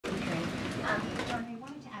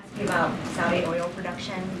about Saudi oil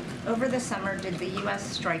production. Over the summer, did the U.S.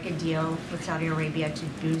 strike a deal with Saudi Arabia to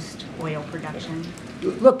boost oil production?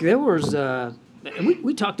 Look, there was, and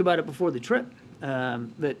we talked about it before the trip,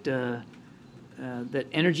 that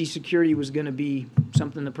energy security was going to be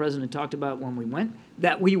something the president talked about when we went,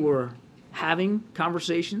 that we were having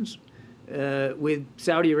conversations with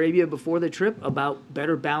Saudi Arabia before the trip about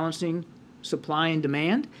better balancing supply and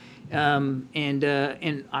demand.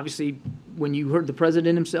 And obviously, when you heard the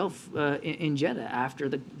president himself in Jeddah after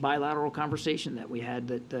the bilateral conversation that we had,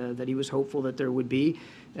 that he was hopeful that there would be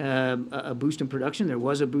a boost in production. There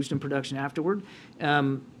was a boost in production afterward.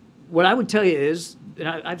 What I would tell you is, and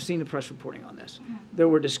I've seen the press reporting on this, there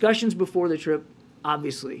were discussions before the trip,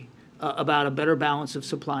 obviously, about a better balance of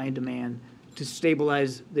supply and demand to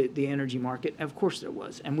stabilize the energy market. Of course there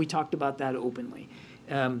was, and we talked about that openly.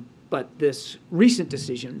 But this recent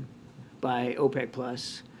decision by OPEC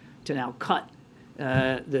Plus to now cut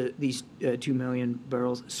these 2 million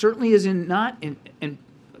barrels certainly is not, and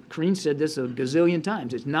Karine said this a gazillion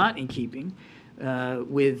times, it's not in keeping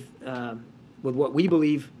with what we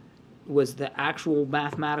believe was the actual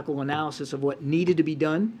mathematical analysis of what needed to be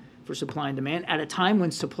done for supply and demand at a time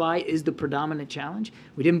when supply is the predominant challenge.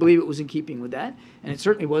 We didn't believe it was in keeping with that, and it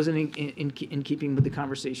certainly wasn't in keeping with the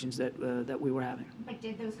conversations that we were having. But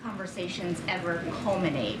did those conversations ever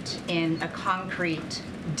culminate in a concrete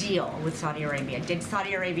deal with Saudi Arabia? Did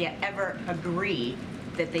Saudi Arabia ever agree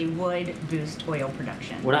that they would boost oil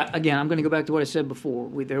production? Again, I'm going to go back to what I said before.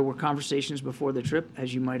 There were conversations before the trip,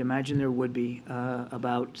 as you might imagine there would be,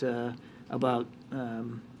 about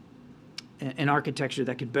an architecture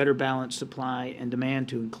that could better balance supply and demand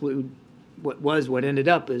to include what ended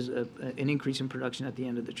up as an increase in production at the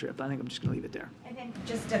end of the trip. I think I'm just going to leave it there. And then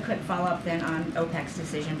just a quick follow-up then on OPEC's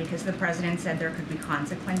decision, because the president said there could be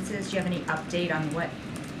consequences. Do you have any update on what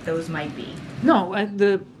those might be? No,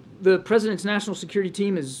 the president's national security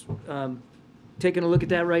team is taking a look at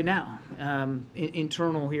that right now,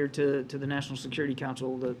 internal here to the National Security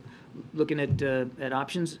Council, looking at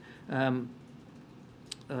options.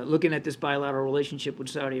 Looking at this bilateral relationship with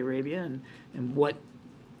Saudi Arabia and what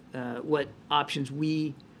options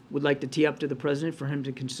we would like to tee up to the president for him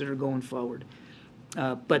to consider going forward.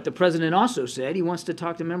 But the president also said he wants to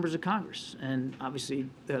talk to members of Congress, and obviously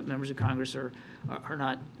the members of Congress are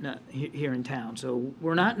not here in town. So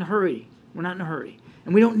we're not in a hurry. We're not in a hurry,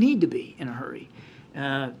 and we don't need to be in a hurry.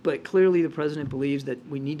 But clearly the president believes that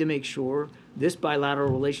we need to make sure this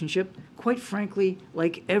bilateral relationship, quite frankly,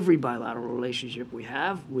 like every bilateral relationship we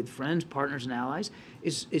have with friends, partners, and allies,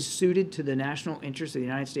 is suited to the national interests of the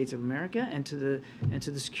United States of America and to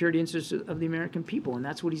the security interests of the American people, and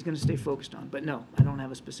that's what he's going to stay focused on. But no, I don't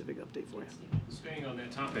have a specific update for you. Staying on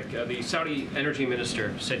that topic, the Saudi energy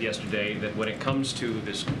minister said yesterday that when it comes to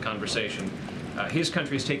this conversation, his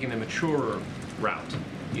country is taking the maturer route.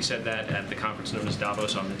 He said that at the conference known as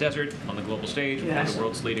Davos on the Desert, on the global stage, with one of the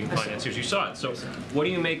world's leading financiers. You saw it. So what do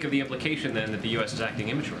you make of the implication, then, that the U.S. is acting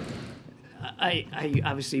immature? I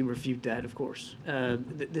obviously refute that, of course.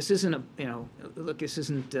 This isn't look, this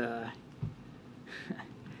isn't,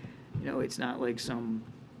 it's not like some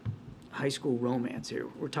high school romance here.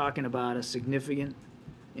 We're talking about a significant,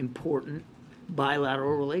 important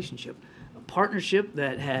bilateral relationship, a partnership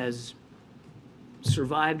that has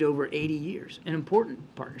survived over 80 years, an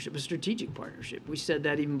important partnership, a strategic partnership. We said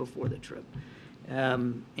that even before the trip.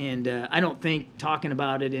 And I don't think talking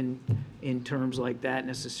about it in terms like that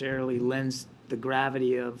necessarily lends the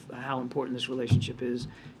gravity of how important this relationship is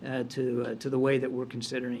to the way that we're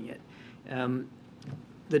considering it.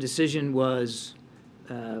 The decision was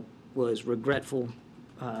regretful.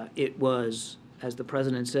 It was, as the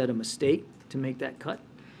president said, a mistake to make that cut.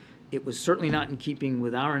 It was certainly not in keeping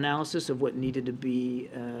with our analysis of what needed to be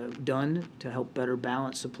done to help better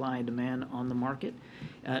balance supply and demand on the market.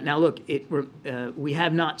 Now, look, we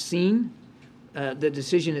have not seen the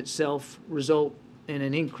decision itself result in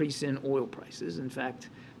an increase in oil prices. In fact,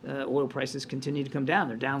 oil prices continue to come down.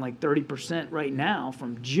 They're down like 30% right now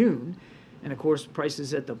from June. And, of course,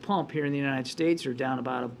 prices at the pump here in the United States are down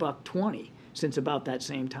about $1.20 since about that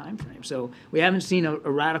same time frame. So we haven't seen a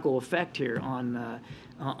radical effect here on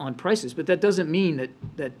prices, but that doesn't mean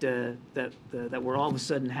that we're all of a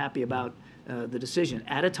sudden happy about the decision.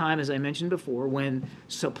 At a time, as I mentioned before, when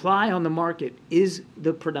supply on the market is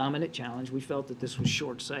the predominant challenge, we felt that this was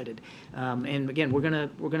short-sighted. And again, we're gonna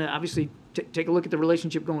obviously take a look at the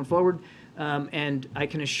relationship going forward, and I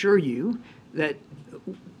can assure you that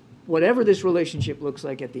whatever this relationship looks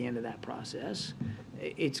like at the end of that process,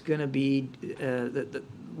 it's going to be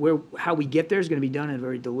how we get there is going to be done in a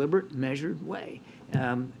very deliberate, measured way,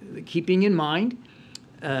 keeping in mind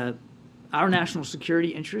our national security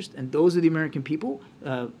interest and those of the American people,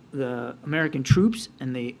 the American troops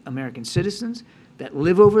and the American citizens that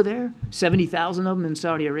live over there, 70,000 of them in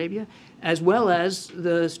Saudi Arabia, as well as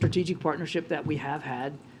the strategic partnership that we have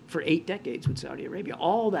had for 8 decades with Saudi Arabia.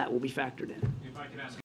 All that will be factored in. If I could ask